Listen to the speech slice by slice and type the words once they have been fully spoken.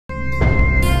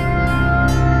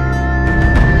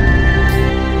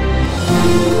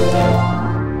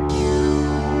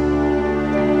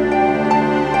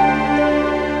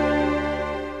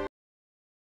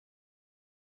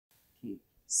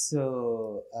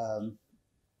So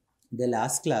the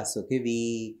last class, okay,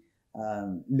 we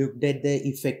looked at the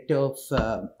effect of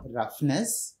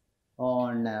roughness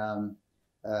on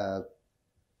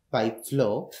pipe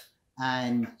flow,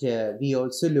 and we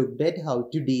also looked at how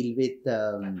to deal with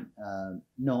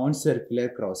non-circular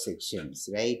cross sections,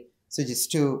 right? So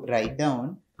just to write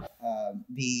down,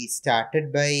 we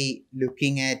started by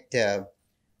looking at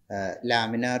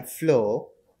laminar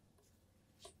flow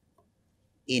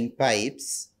in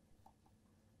pipes.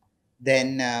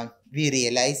 Then we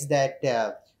realized that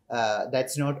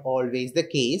that's not always the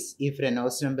case. If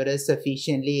Reynolds number is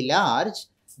sufficiently large,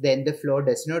 then the flow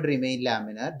does not remain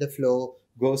laminar. The flow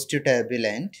goes to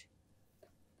turbulent.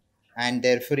 And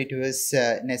therefore, it was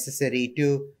necessary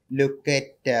to look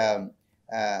at the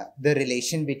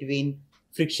relation between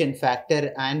friction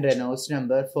factor and Reynolds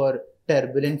number for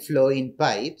turbulent flow in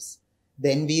pipes.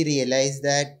 Then we realized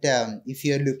that if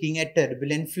you're looking at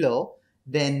turbulent flow,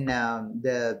 then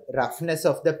the roughness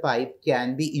of the pipe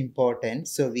can be important.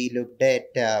 So we looked at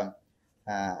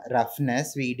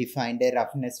roughness. We defined a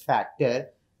roughness factor.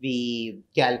 We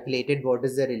calculated what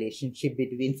is the relationship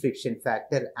between friction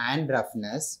factor and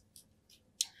roughness.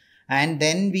 And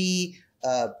then we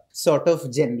sort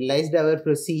of generalized our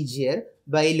procedure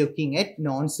by looking at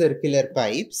non-circular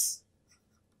pipes.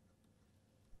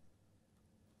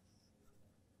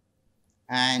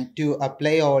 And to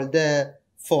apply all the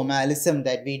formalism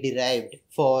that we derived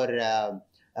for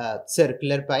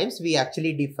circular pipes, we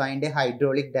actually defined a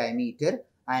hydraulic diameter,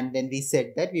 and then we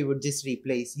said that we would just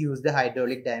use the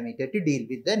hydraulic diameter to deal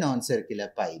with the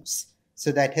non-circular pipes.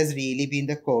 So that has really been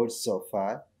the course so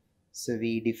far. So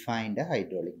we defined a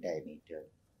hydraulic diameter.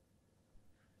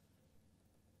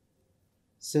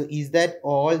 So is that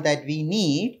all that we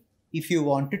need if you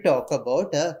want to talk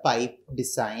about a pipe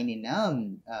design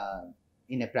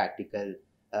in a practical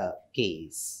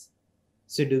case?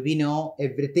 So do we know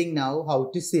everything now,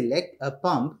 how to select a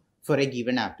pump for a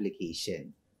given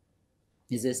application?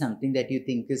 Is there something that you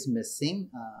think is missing?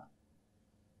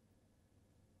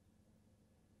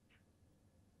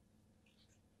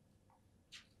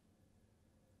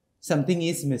 Something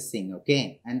is missing,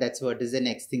 okay? And that's what is the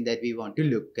next thing that we want to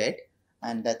look at,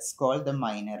 and that's called the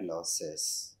Minnor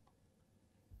losses.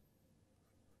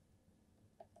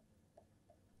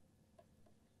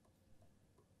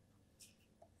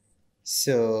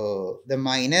 So the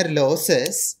Minnor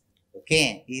losses,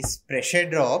 okay, is pressure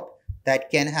drop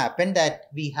that can happen that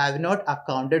we have not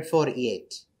accounted for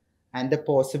yet. And the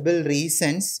possible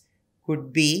reasons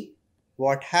could be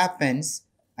what happens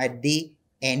at the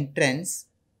entrance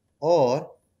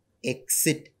or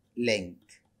exit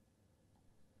length.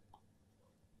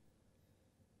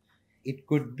 It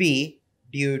could be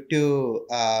due to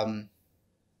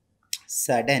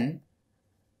sudden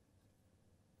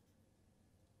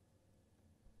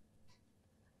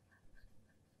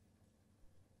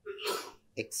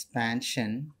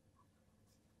expansion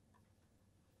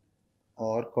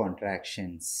or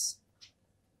contractions.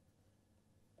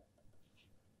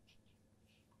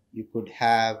 You could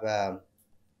have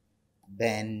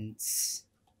bends,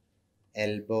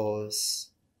 elbows,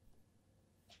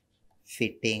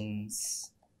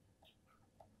 fittings,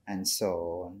 and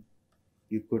so on.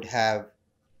 You could have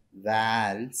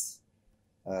valves,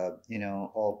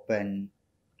 open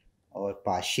or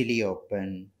partially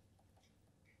open.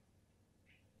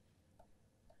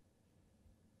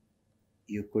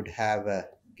 You could have a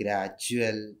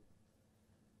gradual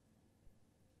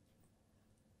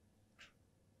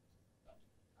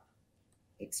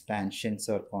expansions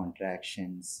or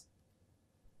contractions.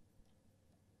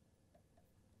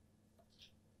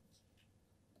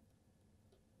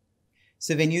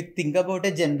 So when you think about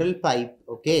a general pipe,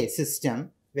 okay,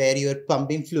 system where you're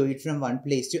pumping fluid from one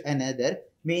place to another,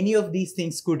 many of these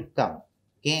things could come,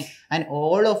 okay, and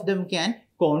all of them can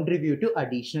contribute to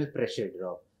additional pressure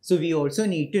drop. So we also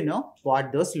need to know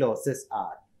what those losses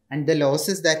are. And the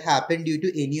losses that happen due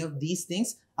to any of these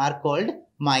things are called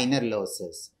Minnor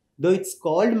losses. Though it's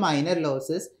called Minnor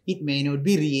losses, it may not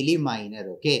be really minor,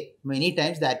 okay? Many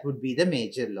times that would be the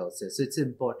major losses. So it's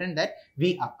important that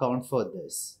we account for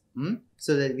this.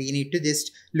 So that we need to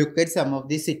just look at some of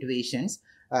these situations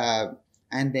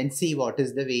and then see what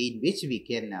is the way in which we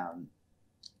can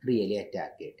really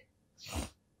attack it.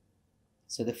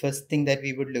 So the first thing that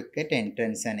we would look at,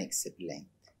 entrance and exit length.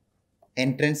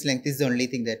 Entrance length is the only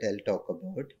thing that I'll talk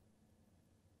about.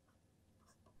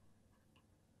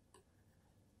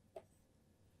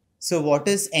 So what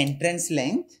is entrance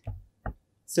length?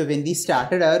 So when we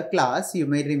started our class, you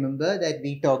may remember that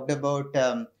we talked about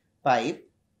pipe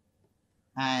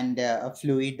and a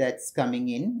fluid that's coming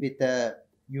in with a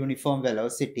uniform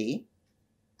velocity.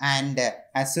 and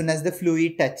as soon as the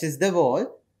fluid touches the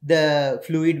wall, the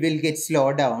fluid will get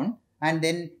slowed down, and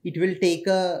then it will take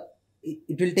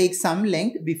some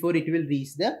length before it will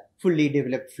reach the fully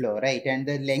developed flow, right? And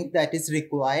the length that is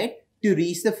required to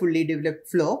reach the fully developed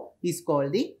flow is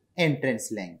called the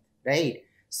entrance length, right?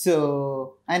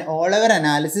 So, and all our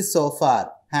analysis so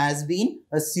far has been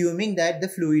assuming that the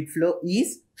fluid flow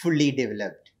is fully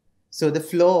developed. So the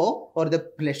flow or the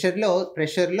pressure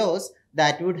loss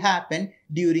that would happen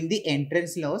during the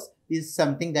entrance loss is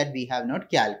something that we have not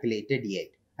calculated yet,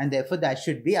 and therefore that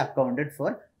should be accounted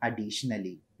for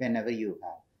additionally whenever you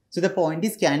have. So the point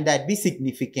is, can that be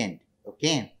significant?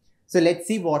 Okay. So let's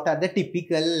see what are the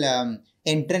typical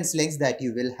entrance lengths that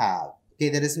you will have. Okay,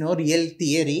 there is no real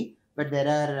theory, but there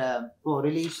are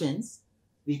correlations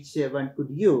which one could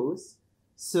use.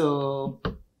 So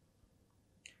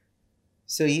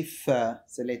if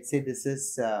so let's say this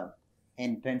is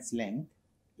entrance length,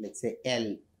 let's say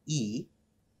LE,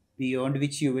 beyond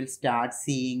which you will start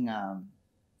seeing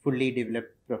fully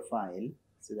developed profile.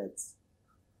 So that's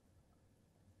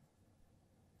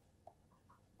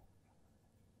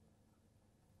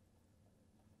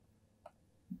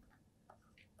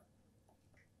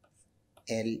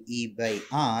LE by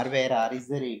R, where R is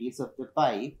the radius of the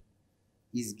pipe,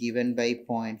 is given by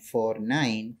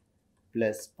 0.49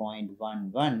 plus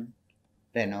 0.11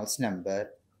 Reynolds number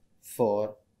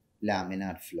for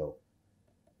laminar flow.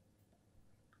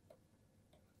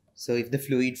 So if the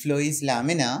fluid flow is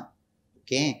laminar,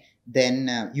 okay,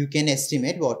 then you can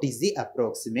estimate what is the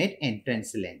approximate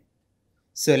entrance length.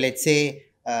 So let's say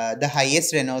the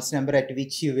highest Reynolds number at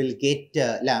which you will get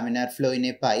laminar flow in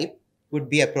a pipe would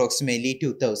be approximately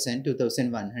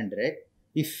 2100.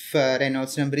 If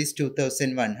Reynolds number is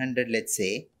 2100, let's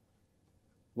say,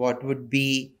 what would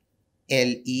be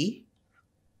LE?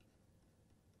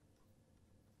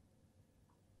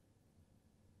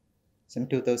 Some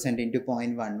 2000 into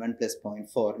 0.11 plus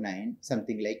 0.49,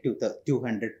 something like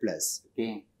 200 plus,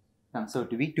 okay, comes out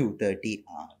to be 230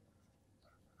 R.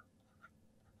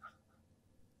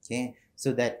 Okay,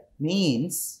 so that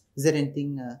means, is there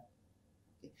anything?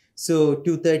 So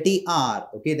 230 R,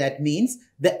 okay, that means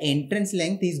the entrance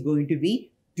length is going to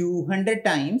be 200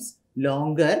 times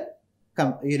longer,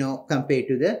 compared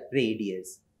to the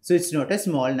radius. So it's not a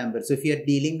small number. So if you are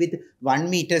dealing with 1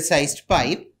 meter sized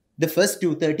pipe, the first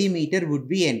 230 meter would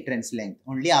be entrance length.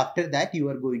 Only after that you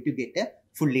are going to get a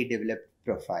fully developed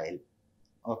profile.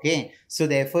 Okay, so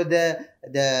therefore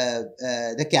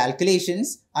the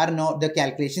calculations are not, the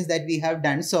calculations that we have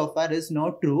done so far is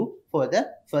not true for the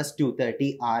first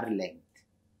 230 R length.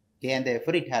 Okay, and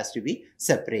therefore it has to be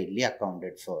separately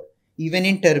accounted for. Even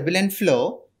in turbulent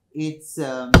flow, its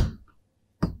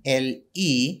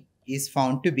LE is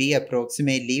found to be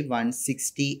approximately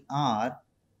 160 R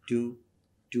to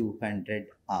 200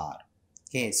 R.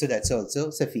 Okay, so that's also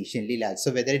sufficiently large.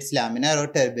 So whether it's laminar or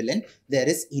turbulent, there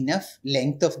is enough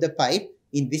length of the pipe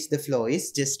in which the flow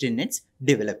is just in its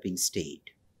developing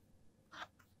state.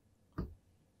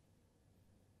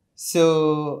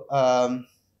 So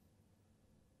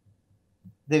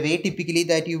the way typically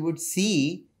that you would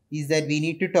see is that we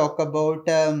need to talk about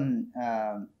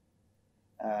a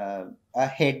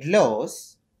head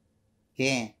loss,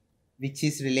 okay, which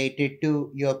is related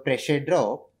to your pressure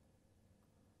drop.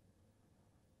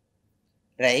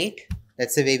 Right?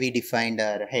 That's the way we defined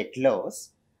our head loss.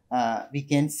 We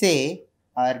can say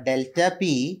our delta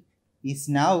P is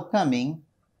now coming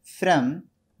from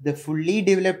the fully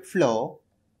developed flow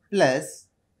plus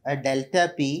a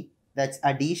delta P that's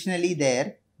additionally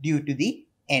there due to the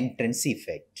entrance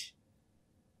effect.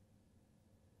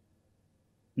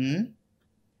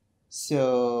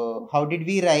 So how did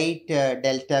we write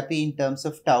delta P in terms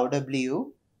of tau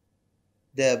W?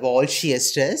 The wall shear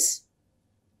stress.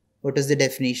 What is the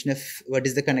definition of, what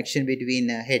is the connection between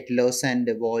head loss and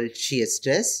wall shear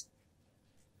stress?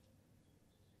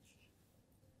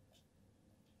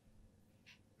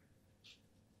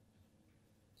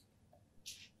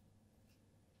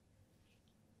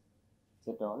 Is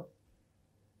that all?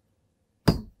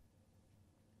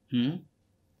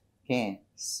 Okay,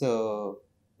 so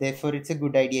therefore it's a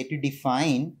good idea to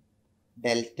define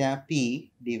delta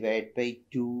P divided by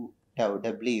 2 tau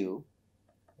W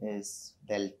is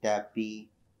delta P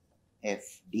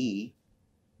FD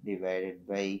divided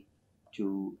by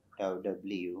 2 tau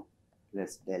W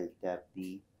plus delta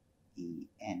P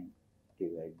EN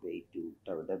divided by 2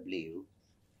 tau W.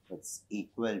 That's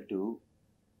equal to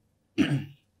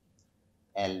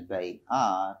L by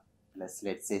R plus,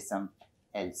 let's say, some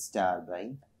L star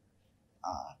by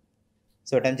R.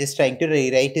 So what I'm just trying to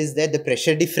rewrite is that the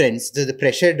pressure difference, so the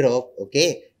pressure drop,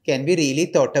 okay, can be really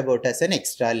thought about as an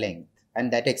extra length.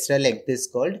 and that extra length is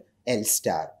called L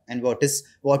star. And what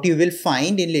you will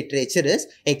find in literature is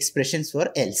expressions for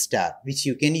L star, which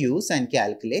you can use and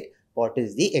calculate what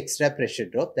is the extra pressure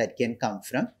drop that can come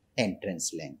from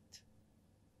entrance length.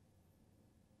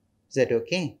 Is that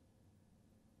okay?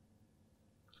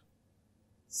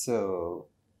 So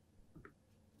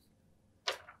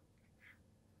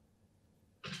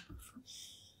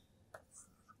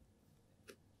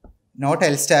not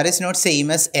L star is not same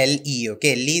as LE.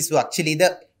 Okay, LE is actually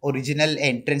the original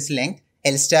entrance length.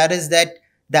 L star is that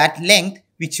length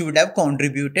which would have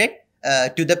contributed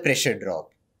to the pressure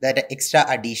drop, that extra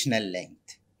additional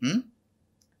length.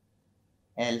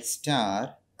 L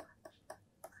star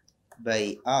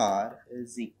by R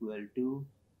is equal to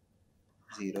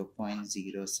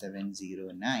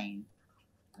 0.0709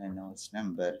 Reynolds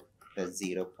number plus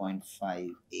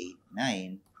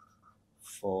 0.589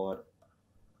 for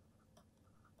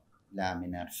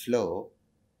laminar flow,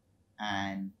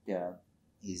 and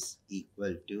is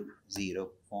equal to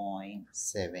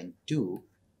 0.72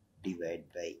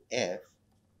 divided by F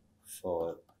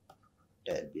for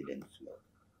turbulent flow.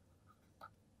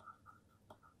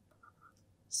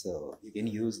 So you can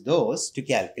use those to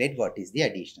calculate what is the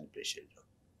additional pressure drop.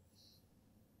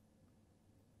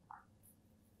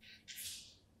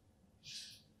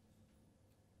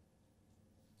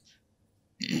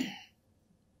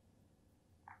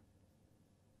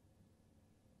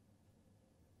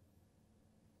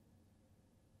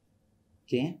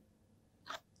 Okay.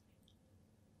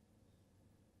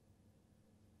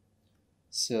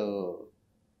 So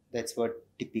that's what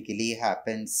typically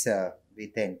happens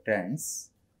with entrance.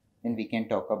 Then we can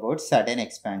talk about sudden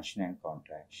expansion and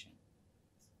contraction.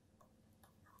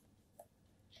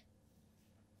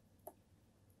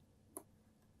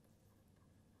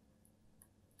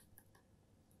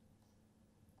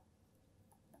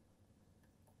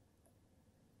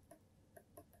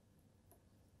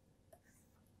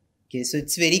 Okay, so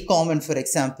it's very common. For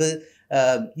example,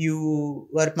 you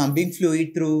were pumping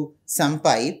fluid through some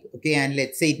pipe, okay, and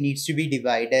let's say it needs to be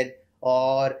divided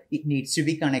or it needs to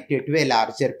be connected to a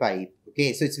larger pipe.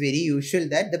 Okay, so it's very usual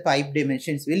that the pipe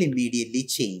dimensions will immediately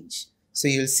change. So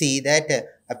you'll see that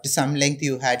up to some length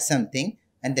you had something,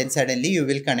 and then suddenly you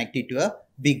will connect it to a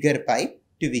bigger pipe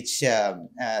to which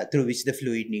through which the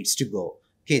fluid needs to go.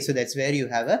 Okay, so that's where you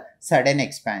have a sudden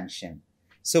expansion.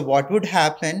 So what would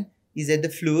happen is that the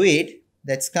fluid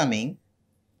that's coming,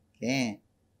 okay,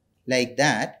 like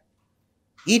that,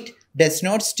 it does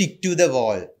not stick to the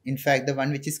wall. In fact, the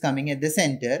one which is coming at the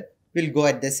center will go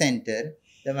at the center.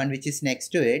 The one which is next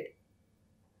to it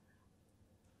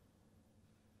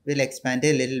will expand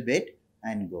a little bit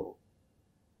and go.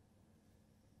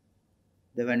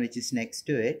 The one which is next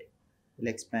to it will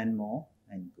expand more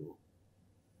and go.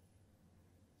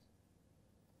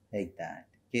 Like that.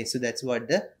 Okay, so that's what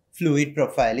the fluid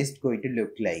profile is going to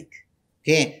look like.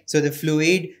 Okay, so the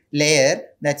fluid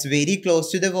layer that's very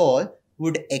close to the wall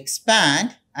would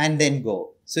expand and then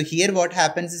go. So here what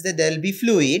happens is that there will be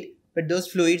fluid, but those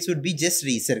fluids would be just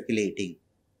recirculating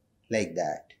like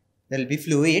that. There will be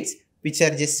fluids which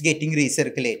are just getting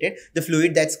recirculated. The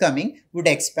fluid that's coming would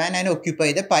expand and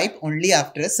occupy the pipe only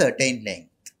after a certain length.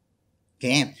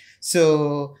 Okay,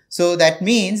 so that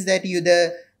means that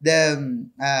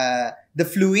the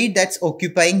fluid that's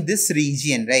occupying this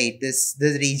region, right,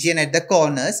 the region at the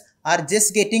corners are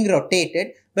just getting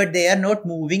rotated, but they are not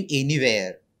moving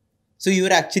anywhere. So you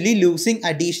are actually losing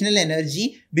additional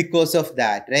energy because of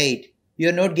that, right? You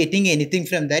are not getting anything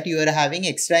from that. You are having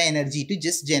extra energy to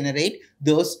just generate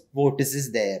those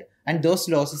vortices there, and those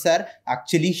losses are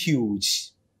actually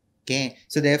huge. Okay,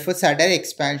 so therefore sudden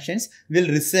expansions will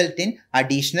result in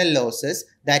additional losses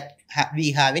that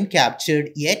we haven't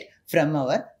captured yet from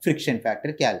our friction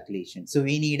factor calculation. So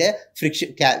we need a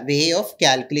way of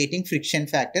calculating friction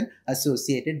factor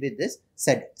associated with this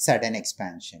sudden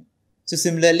expansion. So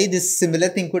similarly, this similar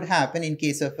thing could happen in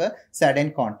case of a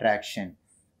sudden contraction.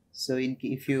 So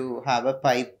if you have a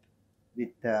pipe with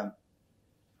a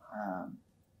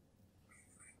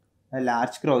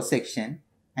large cross section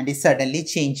and is suddenly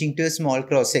changing to a small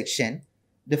cross section,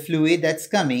 the fluid that's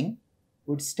coming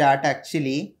would start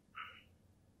actually,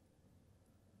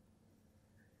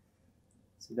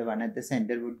 so the one at the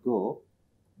center would go,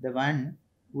 the one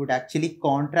would actually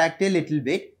contract a little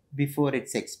bit before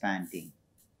it's expanding.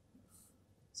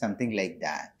 Something like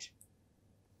that.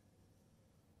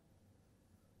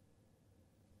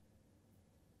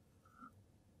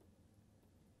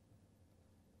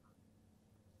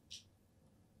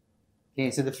 Okay,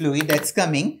 so the fluid that's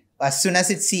coming, as soon as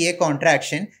it sees a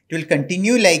contraction, it will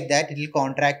continue like that. It will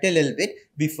contract a little bit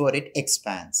before it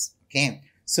expands. Okay,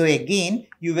 so again,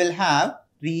 you will have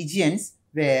regions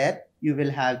where you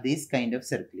will have these kind of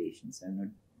circulations. I'm not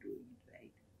doing it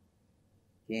right.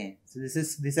 Okay, so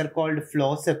these are called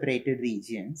flow separated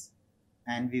regions,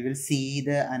 and we will see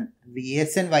the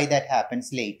reason why that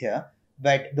happens later.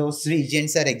 But those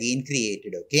regions are again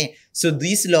created. Okay, so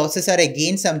these losses are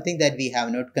again something that we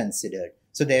have not considered.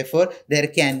 So therefore, there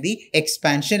can be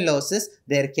expansion losses,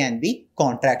 there can be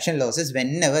contraction losses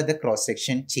whenever the cross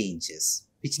section changes,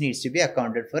 which needs to be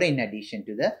accounted for in addition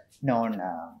to the non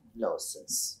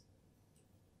losses.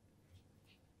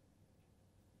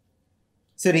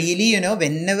 So really,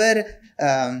 whenever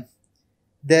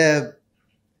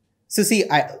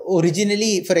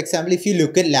originally, for example, if you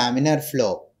look at laminar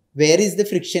flow, where is the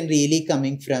friction really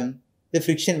coming from? The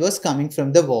friction was coming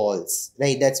from the walls,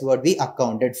 right? That's what we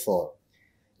accounted for.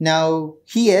 Now,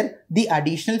 here, the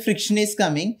additional friction is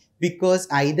coming because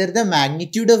either the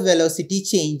magnitude of velocity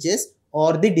changes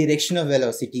or the direction of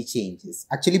velocity changes.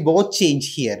 Actually, both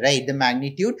change here, right? The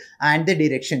magnitude and the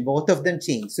direction, both of them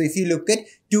change. So, if you look at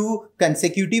two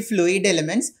consecutive fluid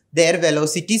elements, their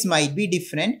velocities might be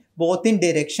different, both in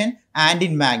direction and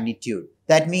in magnitude.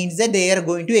 That means that they are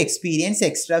going to experience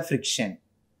extra friction.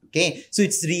 Okay, so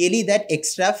it's really that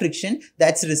extra friction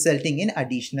that's resulting in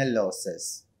additional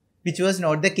losses, which was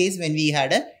not the case when we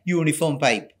had a uniform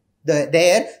pipe.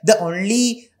 The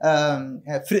only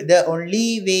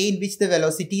way in which the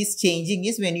velocity is changing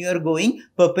is when you are going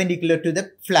perpendicular to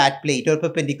the flat plate or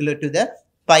perpendicular to the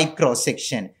pipe cross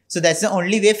section. So that's the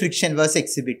only way friction was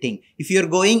exhibiting. If you're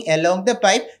going along the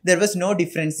pipe, there was no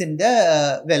difference in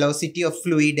the velocity of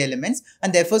fluid elements,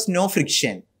 and therefore no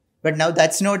friction. But now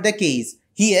that's not the case.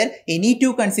 Here, any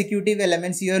two consecutive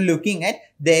elements you are looking at,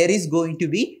 there is going to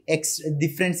be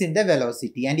difference in the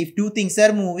velocity. And if two things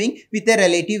are moving with a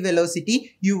relative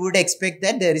velocity, you would expect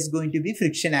that there is going to be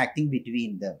friction acting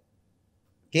between them.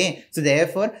 Okay, so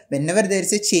therefore, whenever there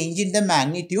is a change in the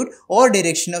magnitude or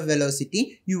direction of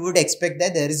velocity, you would expect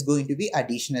that there is going to be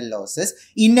additional losses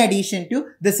in addition to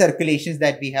the circulations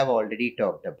that we have already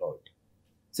talked about.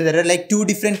 So there are like two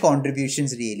different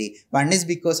contributions really. One is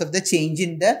because of the change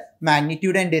in the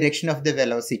magnitude and direction of the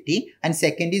velocity, and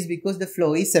second is because the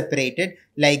flow is separated,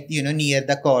 like near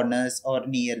the corners or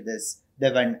near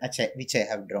the one which I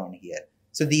have drawn here.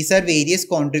 So these are various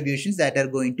contributions that are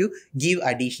going to give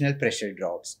additional pressure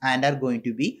drops and are going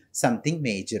to be something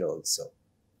major also.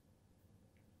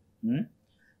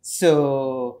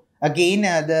 So again,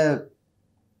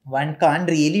 one can't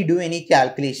really do any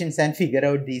calculations and figure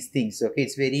out these things. Okay,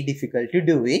 it's very difficult to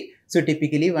do it. So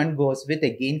typically one goes with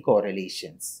again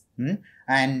correlations.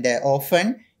 And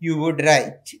often you would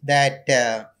write that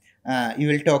you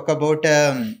will talk about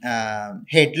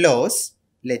head loss,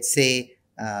 let's say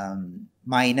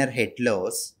minor head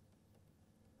loss.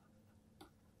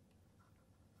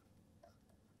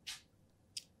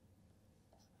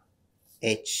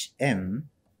 HM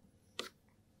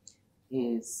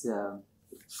is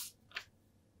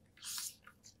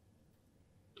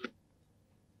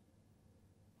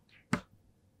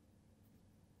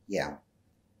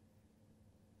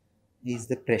is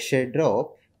the pressure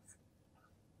drop.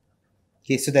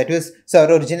 Okay, so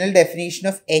our original definition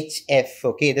of HF,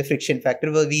 okay, the friction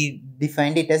factor, we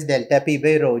defined it as delta P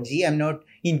by rho G. I'm not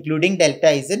including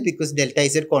delta Z because delta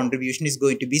Z contribution is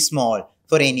going to be small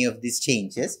for any of these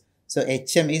changes. So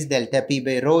HM is delta P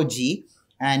by rho G,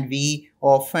 and we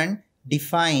often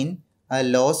define a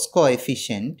loss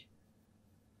coefficient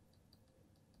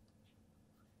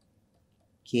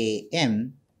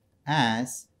Km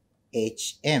as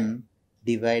HM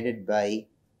divided by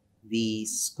V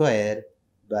square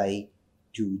by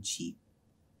 2G.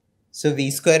 So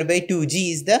V square by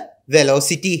 2G is the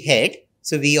velocity head.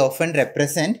 So we often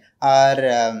represent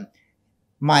our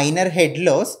minor head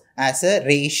loss as a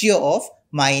ratio of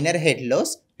minor head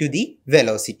loss to the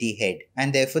velocity head.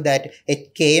 And therefore that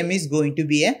Km is going to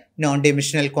be a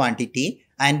non-dimensional quantity,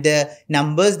 and the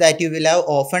numbers that you will have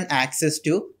often access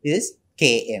to is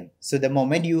Km. So the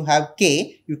moment you have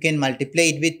K, you can multiply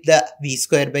it with the V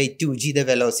square by 2G, the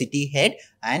velocity head,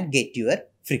 and get your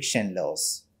friction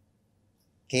loss.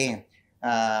 Okay.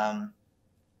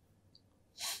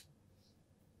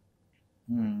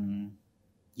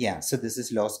 Yeah, so this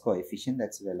is loss coefficient,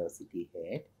 that's velocity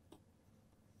head.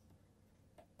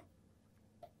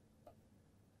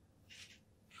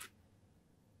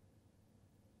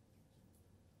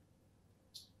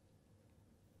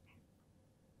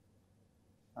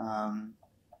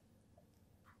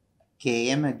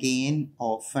 Km again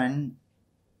often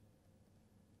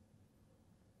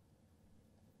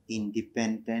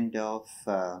independent of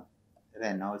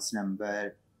Reynolds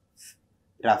number,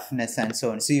 roughness and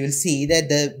so on. So you will see that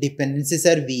the dependencies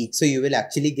are weak. So you will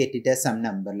actually get it as some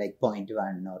number like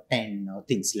 0.1 or 10 or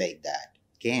things like that.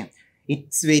 Okay.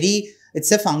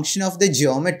 It's a function of the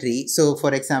geometry. So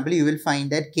for example, you will find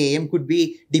that Km could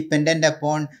be dependent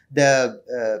upon the,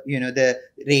 the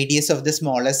radius of the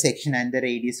smaller section and the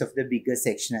radius of the bigger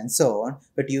section and so on.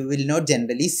 But you will not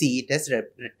generally see it as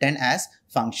written as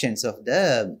functions of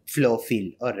the flow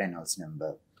field or Reynolds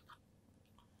number.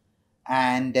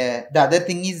 And the other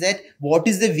thing is that what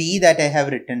is the V that I have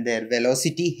written there?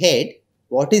 Velocity head.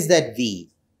 What is that V?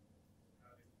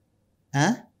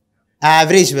 Huh?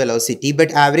 Average velocity,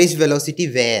 but average velocity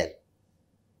where?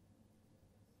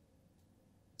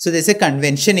 So there's a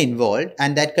convention involved,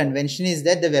 and that convention is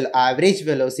that the average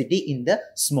velocity in the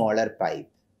smaller pipe.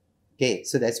 Okay,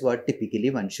 so that's what typically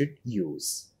one should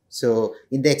use. So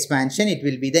in the expansion, it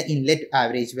will be the inlet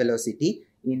average velocity.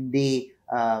 In the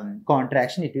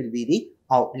contraction, it will be the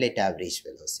outlet average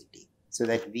velocity. So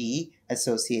that V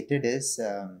associated is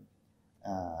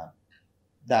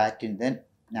that in the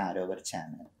narrower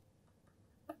channel.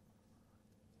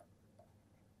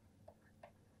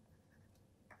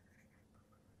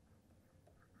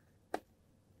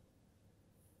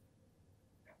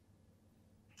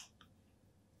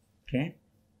 Okay.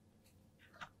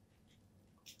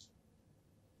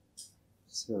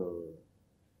 So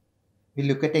we'll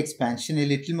look at expansion in a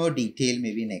little more detail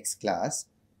maybe next class.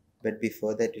 But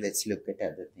before that, let's look at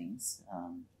other things.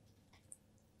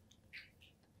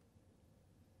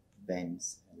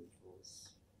 Bends,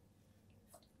 elbows,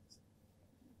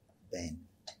 bend.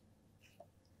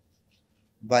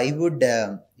 Why would,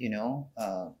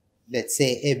 let's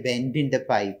say a bend in the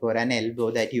pipe or an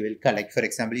elbow that you will collect, for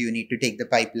example, you need to take the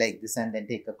pipe like this and then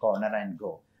take a corner and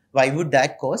go. Why would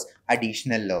that cause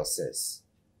additional losses?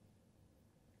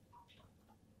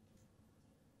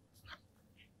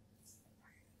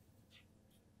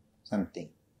 Something.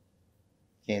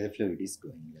 Okay, the fluid is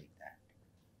going like that.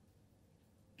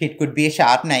 It could be a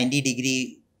sharp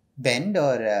 90-degree bend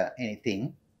or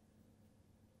anything.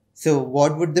 So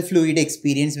what would the fluid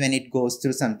experience when it goes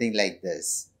through something like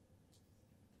this?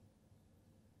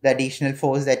 The additional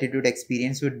force that it would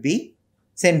experience would be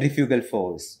centrifugal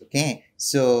force. Okay.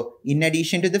 So in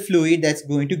addition to the fluid that's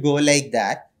going to go like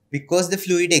that, because the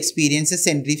fluid experiences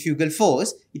centrifugal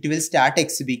force, it will start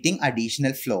exhibiting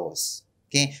additional flows.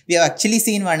 Okay. We have actually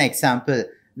seen one example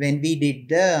when we did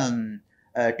the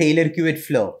Taylor-Cubitt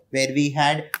flow, where we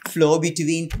had flow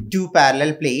between two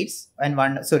parallel plates and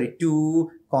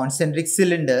two concentric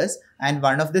cylinders, and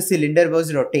one of the cylinder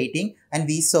was rotating, and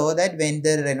we saw that when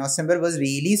the Reynolds number was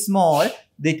really small,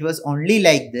 it was only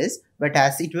like this, but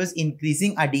as it was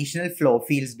increasing, additional flow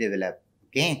fields develop.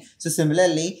 Okay. So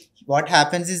similarly, what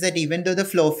happens is that even though the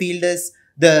flow field is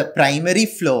the primary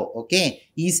flow, okay,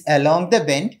 is along the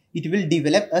bend, it will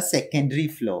develop a secondary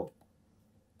flow.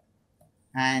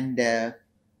 And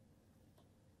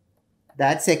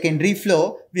that secondary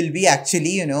flow will be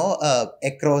actually,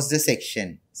 across the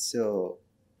section. So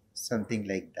something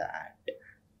like that,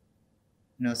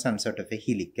 some sort of a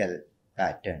helical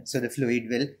pattern. So the fluid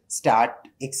will start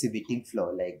exhibiting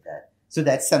flow like that. So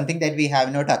that's something that we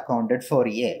have not accounted for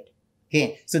yet.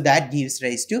 Okay. So that gives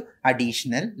rise to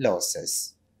additional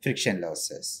losses, friction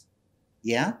losses.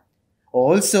 Yeah.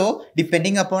 Also,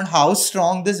 depending upon how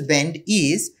strong this bend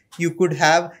is, you could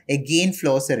have again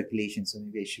flow circulation. So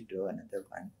maybe I should draw another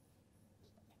one.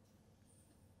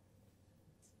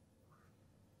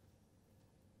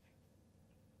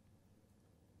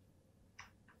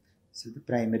 So the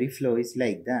primary flow is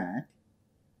like that.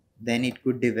 Then it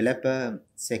could develop a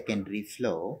secondary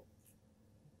flow.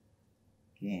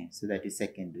 Okay, so that is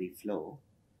secondary flow.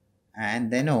 And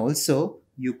then also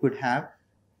you could have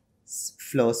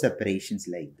flow separations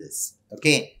like this.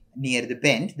 Okay, near the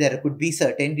bend, there could be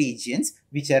certain regions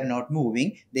which are not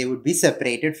moving. They would be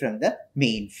separated from the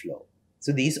main flow.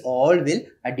 So these all will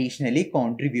additionally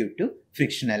contribute to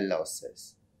frictional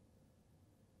losses.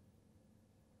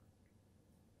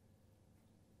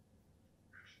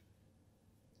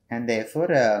 And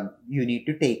therefore, you need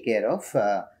to take care of,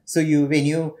 when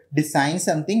you design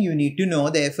something, you need to know,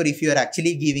 therefore, if you are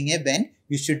actually giving a bend,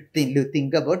 you should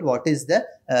think about what is the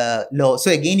loss.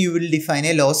 So again, you will define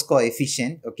a loss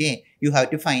coefficient. Okay. You have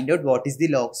to find out what is the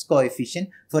loss coefficient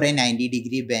for a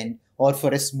 90-degree bend or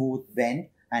for a smooth bend,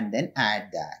 and then add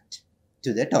that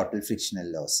to the total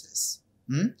frictional losses.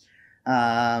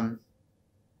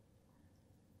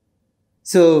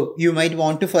 So you might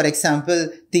want to, for example,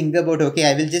 think about, okay,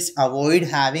 I will just avoid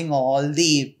having all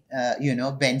the,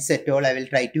 bends at all. I will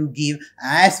try to give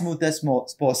as smooth as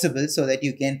possible so that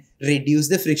you can reduce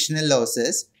the frictional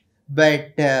losses.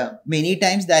 but many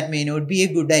times that may not be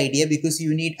a good idea because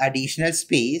you need additional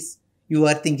space. You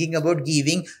are thinking about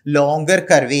giving longer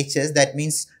curvatures, that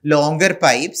means longer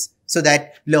pipes, so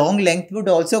that long length would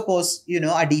also cause,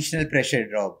 additional pressure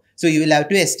drop. So you will have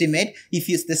to estimate if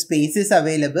the space is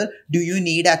available, do you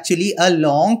need actually a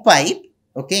long pipe,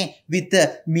 okay, with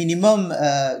a minimum,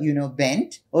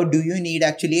 bend, or do you need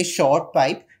actually a short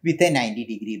pipe with a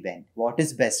 90-degree bend? What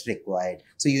is best required?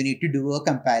 So you need to do a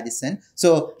comparison.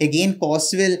 So again,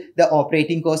 the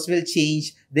operating cost will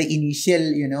change, the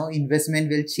initial, investment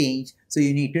will change. So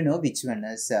you need to know which one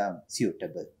is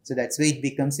suitable. So that's why it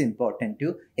becomes important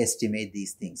to estimate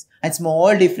these things. And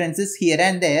small differences here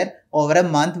and there over a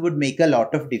month would make a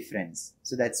lot of difference.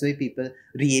 So that's why people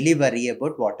really worry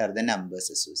about what are the numbers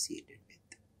associated with.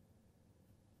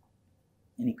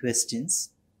 Any questions?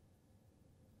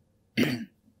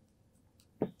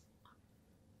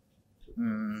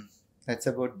 That's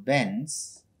about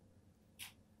bends.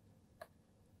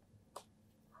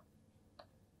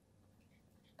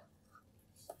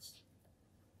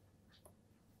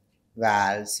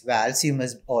 Valves you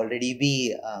must already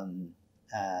be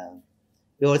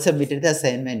you all submitted the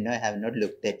assignment. No, I have not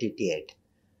looked at it yet.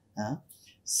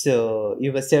 So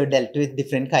you must have dealt with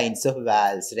different kinds of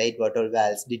valves, right? What all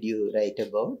valves did you write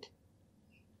about?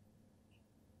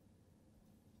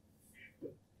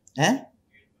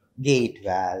 Gate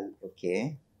valve,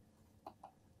 okay.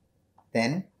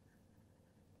 Then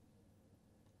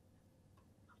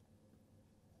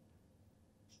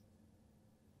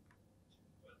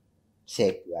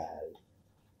check valve.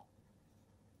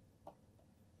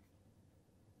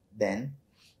 Then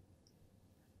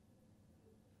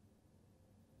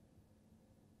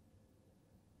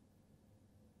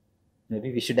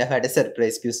maybe we should have had a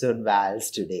surprise quiz on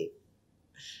valves today.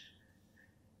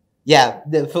 Yeah,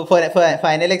 for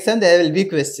final exam there will be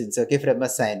questions, okay, from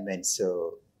assignment.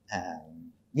 So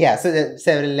yeah, so there are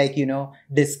several, like,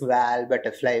 disc valve,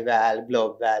 butterfly valve,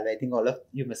 globe valve. I think all of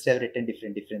you must have written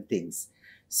different things.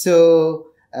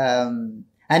 So and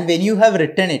when you have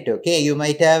written it, okay, you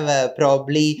might have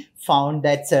probably found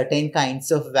that certain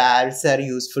kinds of valves are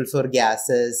useful for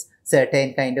gases,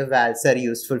 certain kind of valves are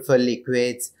useful for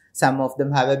liquids. Some of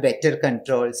them have a better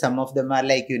control. Some of them are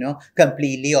like,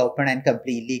 completely open and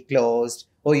completely closed.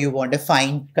 Or you want a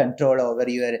fine control over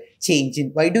your change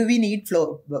in. Why do we need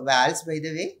valves, by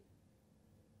the way?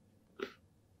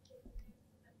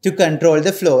 To control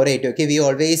the flow rate, okay? We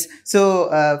always, so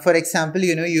for example,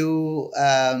 you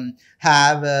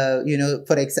have,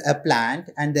 a plant,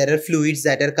 and there are fluids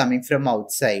that are coming from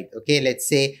outside, okay? Let's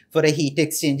say for a heat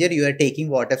exchanger, you are taking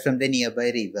water from the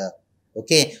nearby river.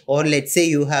 Okay, or let's say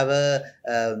you have a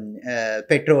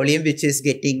petroleum which is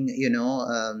getting,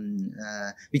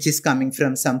 which is coming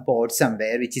from some port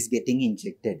somewhere, which is getting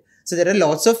injected. So there are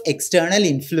lots of external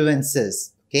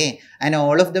influences, okay, and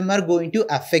all of them are going to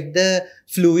affect the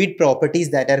fluid properties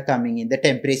that are coming in. The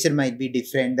temperature might be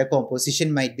different, the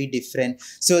composition might be different.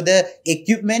 So the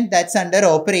equipment that's under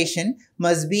operation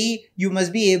you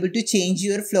must be able to change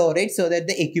your flow rate so that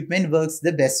the equipment works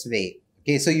the best way.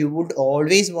 Okay, so you would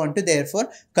always want to therefore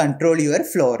control your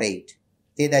flow rate.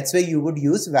 Okay, that's why you would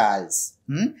use valves.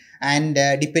 And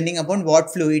depending upon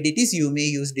what fluid it is, you may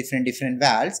use different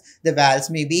valves. The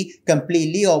valves may be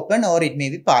completely open or it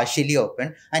may be partially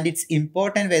open. And it's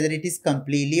important whether it is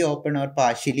completely open or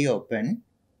partially open.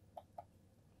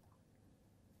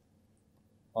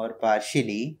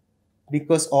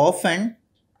 Because often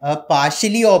a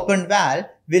partially open valve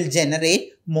will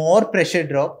generate more pressure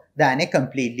drop than a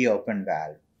completely open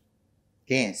valve.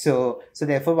 Okay, so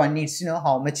therefore one needs to know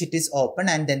how much it is open,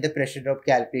 and then the pressure drop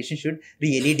calculation should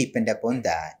really depend upon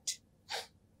that.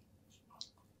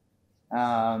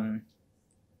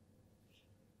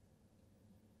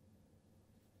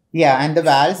 Yeah, and the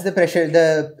valves,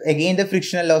 again the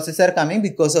frictional losses are coming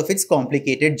because of its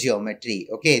complicated geometry.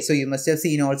 Okay, so you must have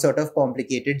seen all sort of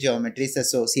complicated geometries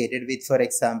associated with, for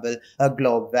example, a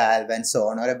globe valve and so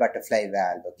on, or a butterfly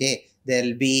valve. Okay, there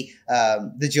will be,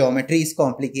 the geometry is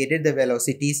complicated, the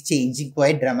velocity is changing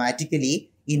quite dramatically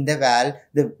in the valve,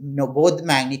 both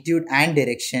magnitude and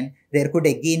direction. There could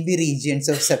again be regions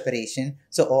of separation.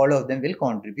 So all of them will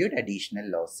contribute additional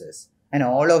losses. And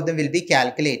all of them will be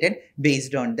calculated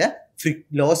based on the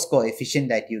loss coefficient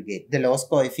that you get. The loss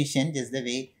coefficient is the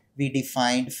way we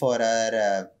defined for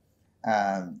our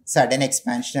sudden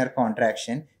expansion or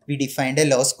contraction. We defined a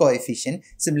loss coefficient.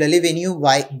 Similarly, when you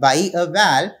buy a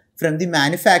valve from the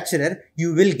manufacturer,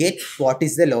 you will get what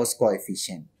is the loss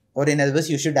coefficient. Or in other words,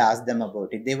 you should ask them about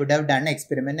it. They would have done an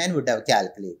experiment and would have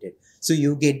calculated. So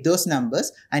you get those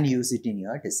numbers and use it in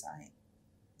your design.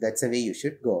 That's the way you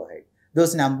should go ahead.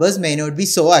 those numbers may not be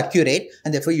so accurate,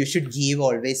 and therefore you should give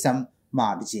always some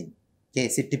margin. Okay,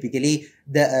 so typically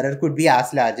the error could be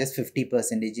as large as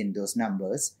 50% in those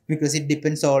numbers, because it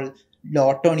depends a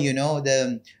lot on,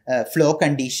 the flow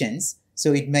conditions.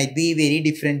 So it might be very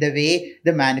different. The way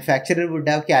the manufacturer would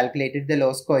have calculated the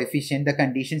loss coefficient, the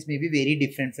conditions may be very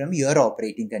different from your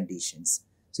operating conditions.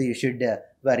 So you should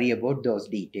worry about those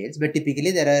details. But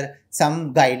typically there are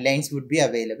some guidelines would be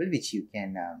available which you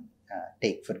can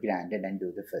take for granted and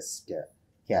do the first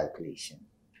calculation.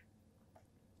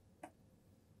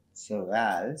 So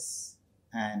valves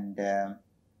and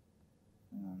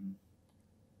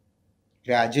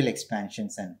gradual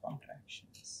expansions and contractions.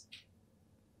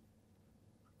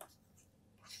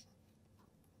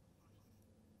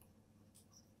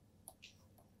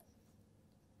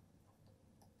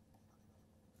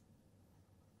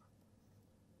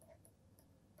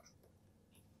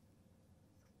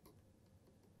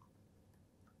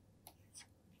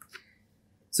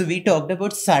 So we talked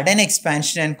about sudden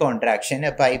expansion and contraction,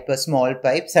 a small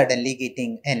pipe suddenly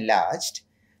getting enlarged.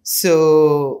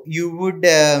 So you would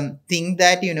think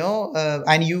that,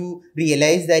 and you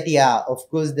realize that, yeah, of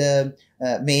course, the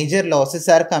major losses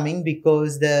are coming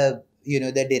because the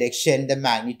direction, the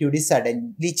magnitude is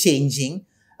suddenly changing.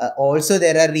 Also,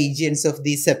 there are regions of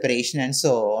the separation and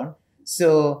so on.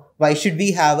 So why should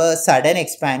we have a sudden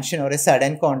expansion or a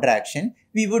sudden contraction?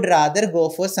 We would rather go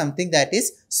for something that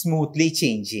is smoothly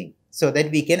changing, so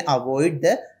that we can avoid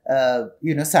the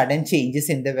sudden changes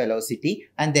in the velocity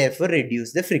and therefore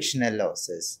reduce the frictional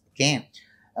losses. Okay.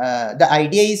 The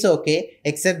idea is okay,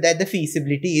 except that the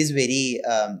feasibility is very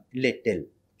little.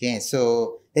 Okay.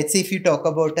 So let's say if you talk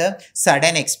about a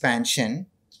sudden expansion.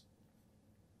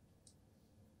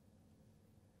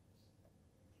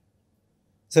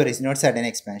 Sorry, it's not sudden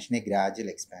expansion, a gradual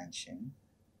expansion.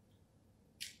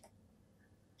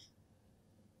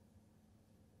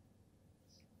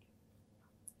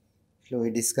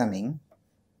 Fluid is coming.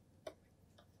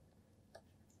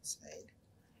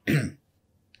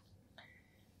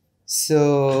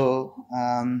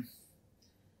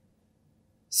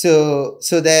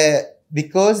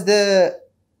 Because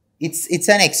it's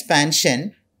an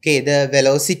expansion, okay, the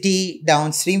velocity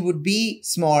downstream would be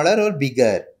smaller or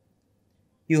bigger.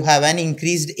 You have an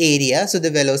increased area, so the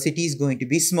velocity is going to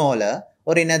be smaller,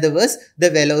 or in other words, the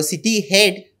velocity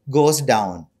head goes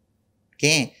down.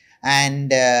 Okay,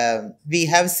 and we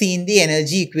have seen the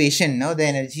energy equation. No, the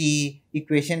energy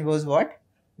equation was what?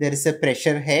 There is a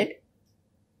pressure head,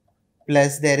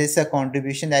 plus there is a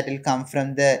contribution that will come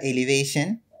from the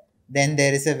elevation. Then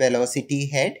there is a velocity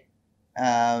head,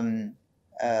 and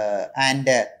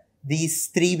these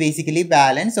three basically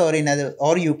balance, or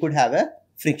you could have a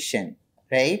friction.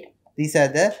 Right? These are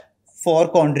the four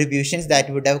contributions that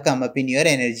would have come up in your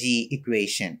energy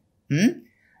equation.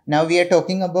 Now we are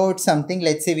talking about something,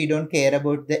 let's say we don't care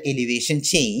about the elevation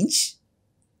change.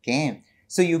 Okay.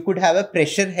 So you could have a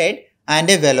pressure head and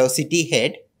a velocity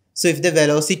head. So if the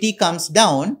velocity comes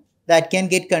down, that can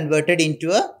get converted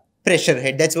into a pressure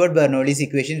head. That's what Bernoulli's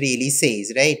equation really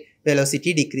says, right?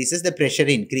 Velocity decreases, the pressure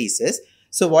increases.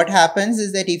 So what happens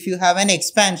is that if you have an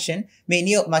expansion,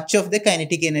 much of the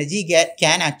kinetic energy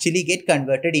can actually get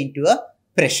converted into a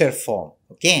pressure form.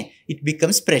 Okay, it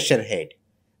becomes pressure head.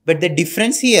 But the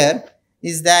difference here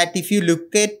is that if you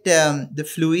look at the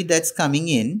fluid that's coming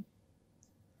in,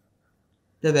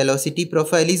 the velocity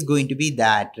profile is going to be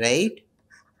that, right?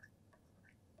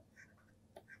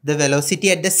 The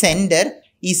velocity at the center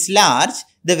is large.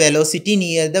 The velocity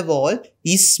near the wall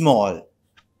is small.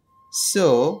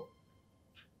 So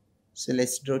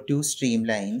let's draw two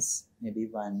streamlines. Maybe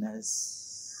one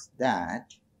is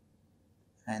that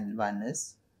and one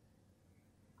is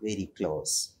very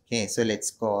close. Okay, so let's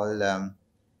call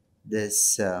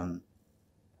this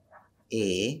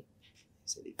A.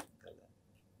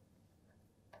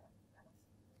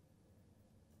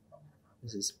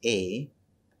 This is A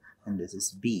and this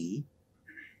is B,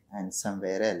 and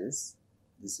somewhere else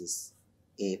this is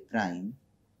A prime,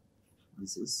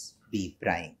 this is B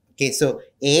prime. Okay, so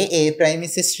A prime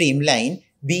is a streamline,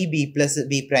 B plus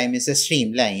B prime is a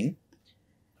streamline.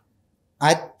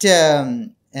 At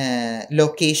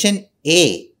location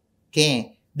A,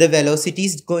 okay, the velocity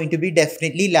is going to be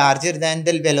definitely larger than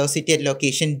the velocity at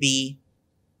location B.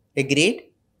 Agreed?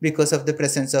 Because of the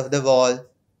presence of the wall.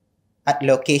 At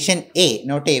location A,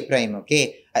 not A prime,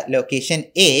 okay, at location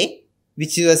A,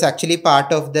 which was actually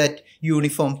part of that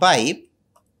uniform pipe.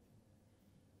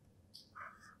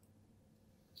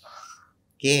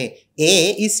 Okay,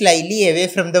 A is slightly away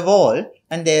from the wall,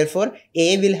 and therefore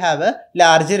A will have a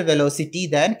larger velocity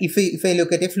than, if I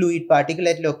look at a fluid particle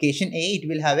at location A, it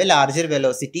will have a larger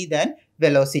velocity than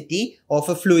velocity of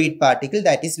a fluid particle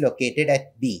that is located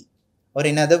at B. Or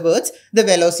in other words, the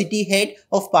velocity head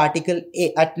of particle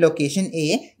A at location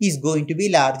A is going to be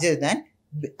larger than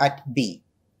at B.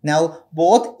 Now,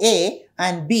 both A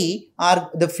and B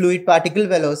are the fluid particle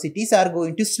velocities are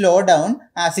going to slow down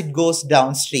as it goes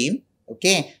downstream.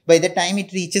 Okay, by the time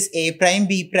it reaches A prime,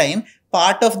 B prime,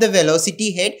 part of the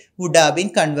velocity head would have been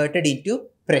converted into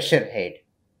pressure head.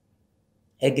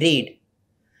 Agreed.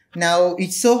 Now,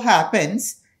 it so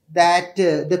happens that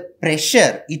the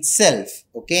pressure itself,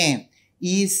 okay,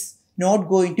 is not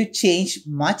going to change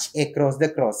much across the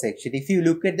cross section. If you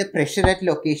look at the pressure at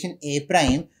location A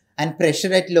prime and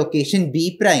pressure at location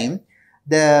B prime,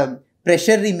 the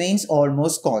pressure remains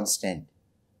almost constant.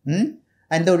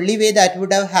 And the only way that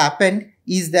would have happened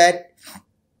is that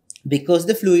because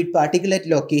the fluid particle at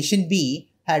location B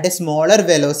had a smaller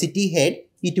velocity head,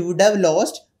 it would have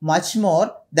lost much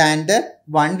more than the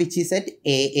one which is at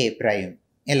A prime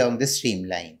along the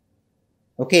streamline.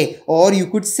 Okay, or you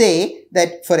could say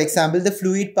that, for example, the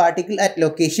fluid particle at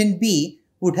location B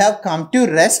would have come to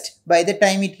rest by the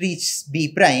time it reaches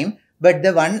B prime, but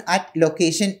the one at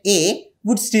location A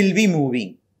would still be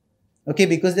moving. Okay,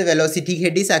 because the velocity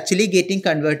head is actually getting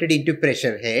converted into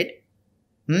pressure head.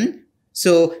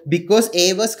 So, because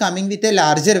A was coming with a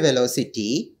larger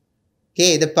velocity,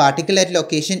 okay, the particle at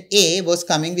location A was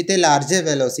coming with a larger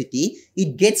velocity,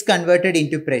 it gets converted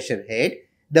into pressure head.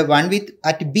 The one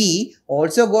at B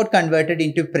also got converted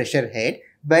into pressure head,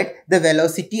 but the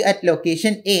velocity at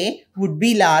location A would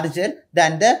be larger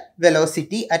than the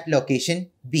velocity at location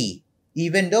B,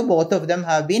 even though both of them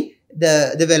have been,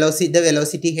 the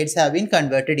velocity heads have been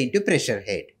converted into pressure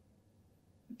head.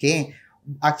 Okay,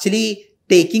 actually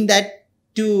taking that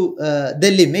to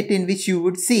the limit in which you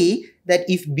would see that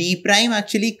if B prime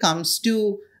actually comes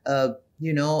to a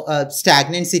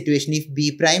stagnant situation, if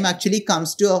B prime actually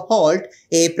comes to a halt,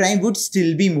 A prime would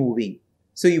still be moving.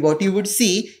 So what you would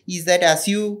see is that as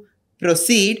you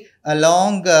proceed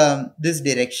along this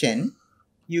direction,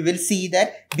 you will see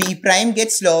that B prime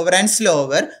gets slower and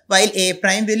slower while A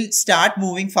prime will start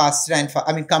moving faster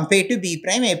and compared to B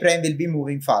prime, A prime will be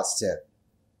moving faster.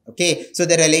 Okay, so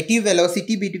the relative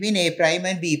velocity between A prime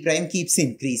and B prime keeps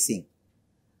increasing.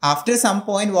 After some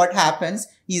point, what happens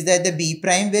is that the B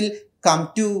prime will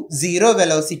come to zero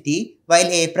velocity while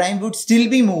A prime would still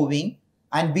be moving,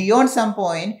 and beyond some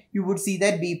point you would see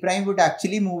that B prime would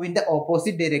actually move in the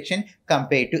opposite direction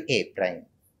compared to A prime.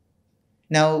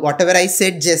 Now whatever I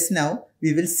said just now,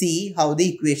 we will see how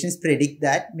the equations predict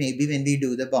that maybe when we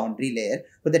do the boundary layer.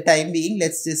 For the time being,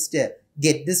 let's just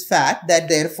get this fact that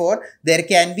therefore there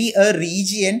can be a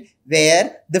region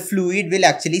where the fluid will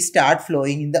actually start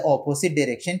flowing in the opposite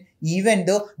direction even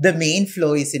though the main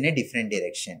flow is in a different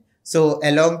direction. So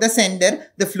along the center,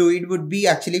 the fluid would be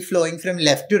actually flowing from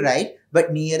left to right,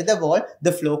 but near the wall,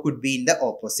 the flow could be in the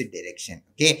opposite direction.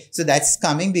 Okay, so that's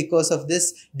coming because of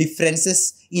this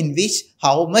differences in which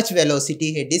how much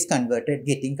velocity head is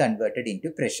getting converted into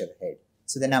pressure head.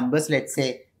 So the numbers, let's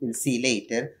say, we'll see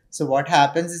later. So what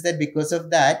happens is that because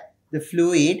of that, the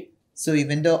fluid, so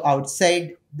even though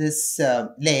outside this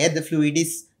layer, the fluid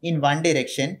is in one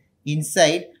direction,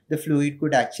 inside the fluid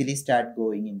could actually start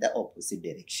going in the opposite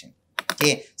direction.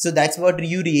 Okay, so that's what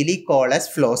you really call as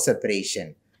flow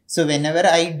separation. So whenever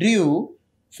I drew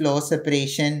flow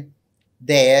separation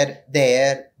there,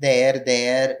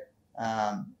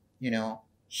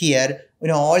 here,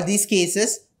 in all these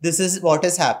cases, this is what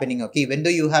is happening. Okay, even though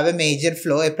you have a major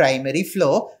flow, a primary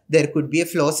flow, there could be a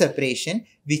flow separation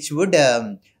which would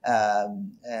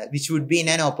be in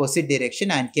an opposite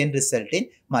direction and can result in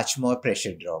much more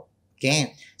pressure drop.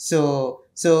 Okay, so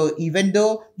even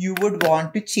though you would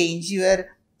want to change your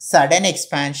sudden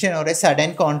expansion or a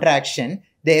sudden contraction,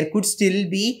 there could still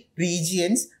be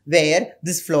regions where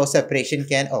this flow separation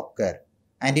can occur.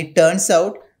 And it turns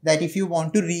out that if you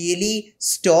want to really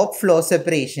stop flow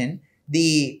separation,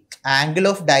 the angle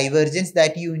of divergence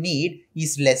that you need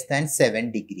is less than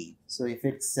 7 degrees. So if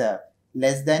it's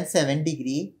less than 7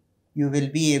 degrees, you will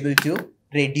be able to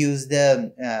reduce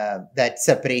the that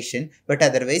separation, but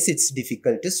otherwise it's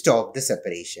difficult to stop the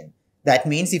separation. That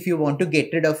means if you want to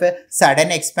get rid of a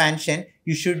sudden expansion,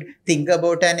 you should think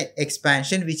about an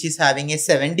expansion which is having a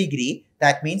 7 degree.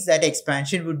 That means that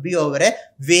expansion would be over a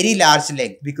very large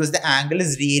length because the angle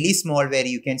is really small where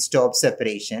you can stop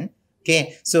separation.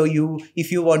 Okay, so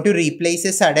if you want to replace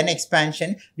a sudden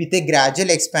expansion with a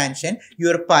gradual expansion,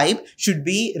 your pipe should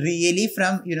be really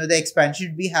from, the expansion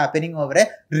should be happening over a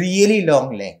really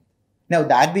long length. Now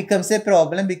that becomes a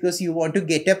problem because you want to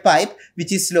get a pipe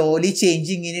which is slowly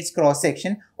changing in its cross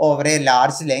section over a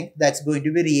large length. That's going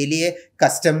to be really a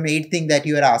custom made thing that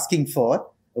you are asking for.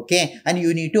 Okay, and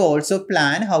you need to also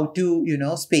plan how to,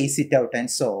 space it out and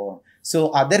so on. So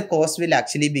other costs will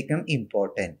actually become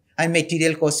important, and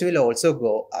material costs will also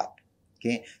go up.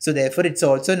 Okay, so therefore it's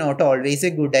also not always a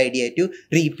good idea to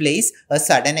replace a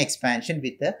sudden expansion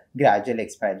with a gradual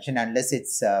expansion unless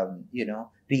it's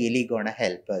really gonna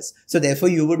help us. So therefore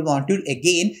you would want to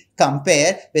again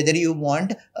compare whether you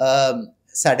want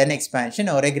sudden expansion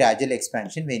or a gradual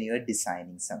expansion when you are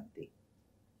designing something.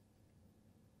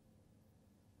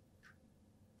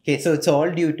 Okay, so it's all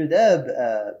due to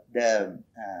the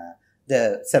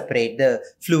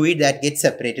fluid that gets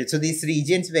separated. So these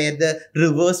regions where the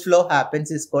reverse flow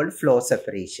happens is called flow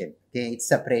separation. Okay, it's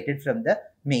separated from the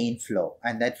main flow,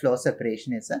 and that flow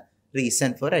separation is a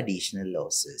reason for additional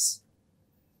losses.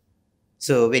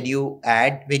 So when you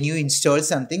install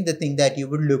something, the thing that you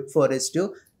would look for is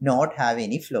to not have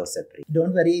any flow separation.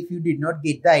 Don't worry if you did not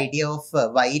get the idea of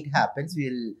why it happens.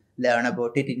 We'll learn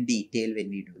about it in detail when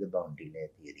we do the boundary layer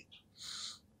theory.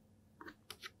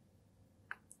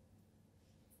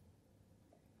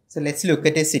 So let's look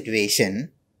at a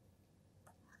situation.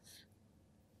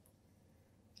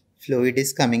 Fluid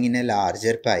is coming in a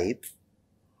larger pipe.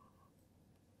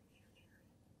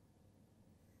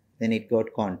 Then it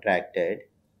got contracted.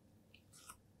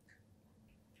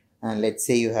 And let's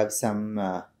say you have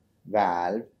some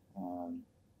valve.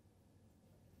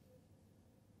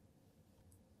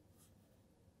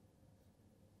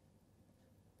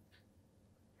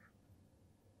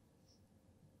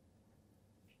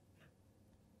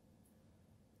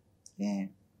 Okay.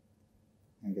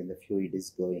 And then the fluid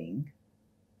is going.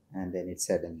 And then it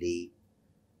suddenly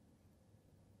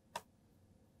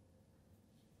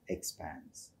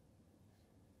expands.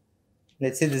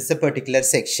 Let's say this is a particular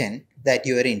section that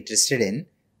you are interested in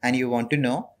and you want to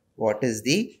know what is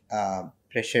the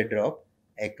pressure drop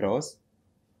across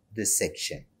this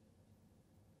section.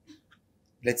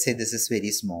 Let's say this is very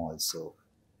small, so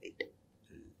wait.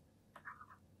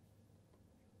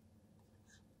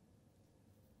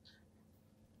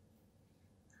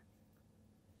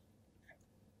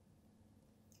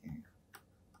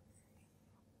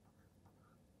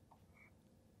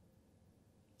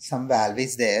 Some valve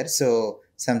is there, so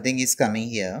something is coming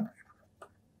here,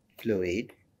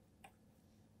 fluid,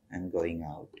 and going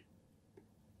out.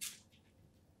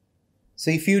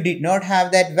 So if you did not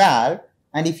have that valve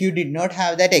and if you did not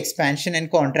have that expansion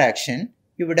and contraction,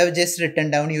 you would have just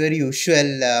written down your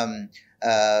usual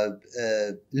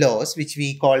loss, which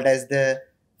we called as the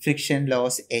friction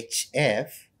loss HF,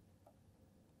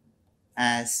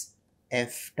 as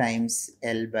F times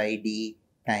L by D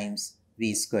times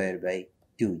V square by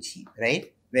 2G,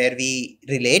 right? Where we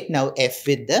relate now F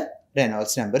with the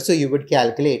Reynolds number. So you would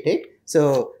calculate it.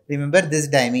 So remember, this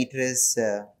diameter is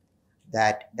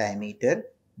that diameter.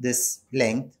 This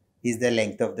length is the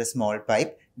length of the small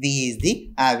pipe. V is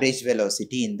the average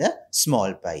velocity in the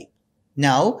small pipe.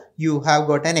 Now you have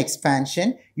got an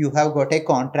expansion, you have got a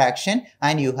contraction,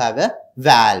 and you have a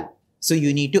valve. So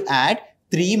you need to add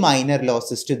 3 minor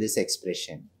losses to this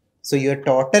expression. So your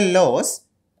total loss,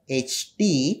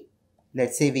 HT,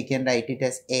 let's say we can write it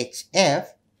as HF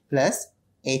plus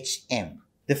HM.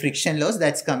 The friction loss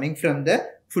that's coming from the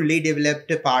fully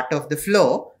developed part of the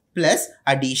flow plus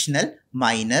additional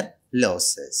minor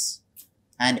losses.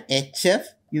 And HF,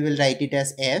 you will write it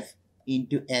as F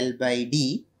into L by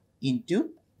D into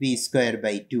V square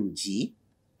by 2G.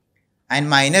 And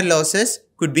minor losses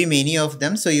could be many of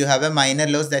them. So you have a minor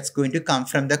loss that's going to come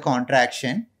from the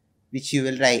contraction, which you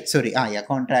will write,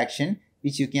 contraction,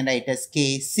 which you can write as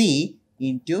Kc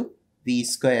into V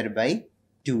square by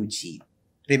 2G.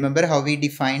 Remember how we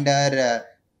defined our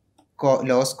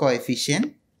loss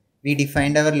coefficient? We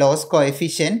defined our loss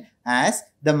coefficient as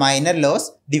the minor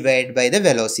loss divided by the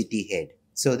velocity head.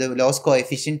 So the loss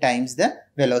coefficient times the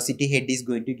velocity head is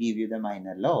going to give you the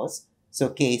minor loss. So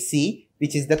Kc,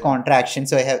 which is the contraction.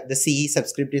 So I have the C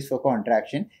subscript is for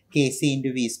contraction. Kc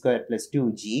into V square plus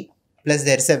 2G plus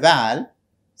there's a valve.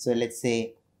 So let's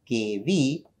say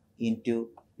Kv into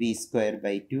V square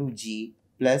by 2G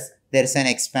plus there's an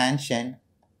expansion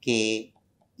Ke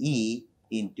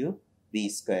into V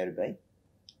square by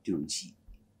 2G.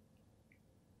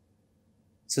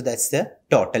 So that's the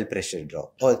total pressure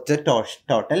drop or the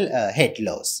total head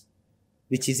loss,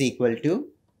 which is equal to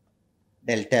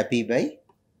delta P by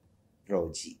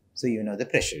rho G. So you know the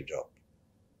pressure drop.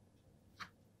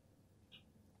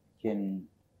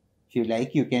 If you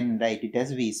like, you can write it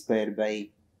as V square by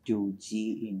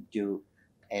 2G into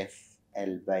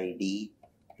FL by D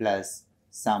plus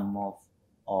sum of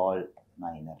all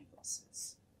minor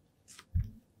losses.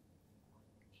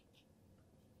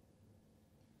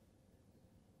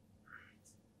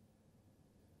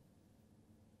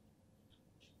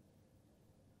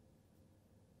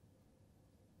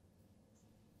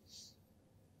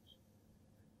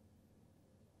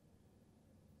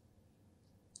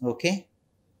 Okay.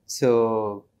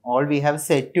 So all we have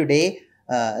said today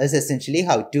is essentially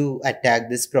how to attack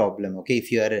this problem. Okay,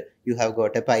 if you have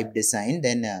got a pipe design,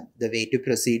 then the way to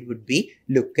proceed would be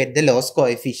look at the loss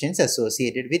coefficients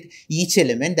associated with each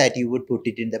element that you would put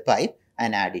it in the pipe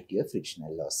and add it to your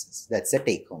frictional losses. That's a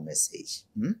take home message.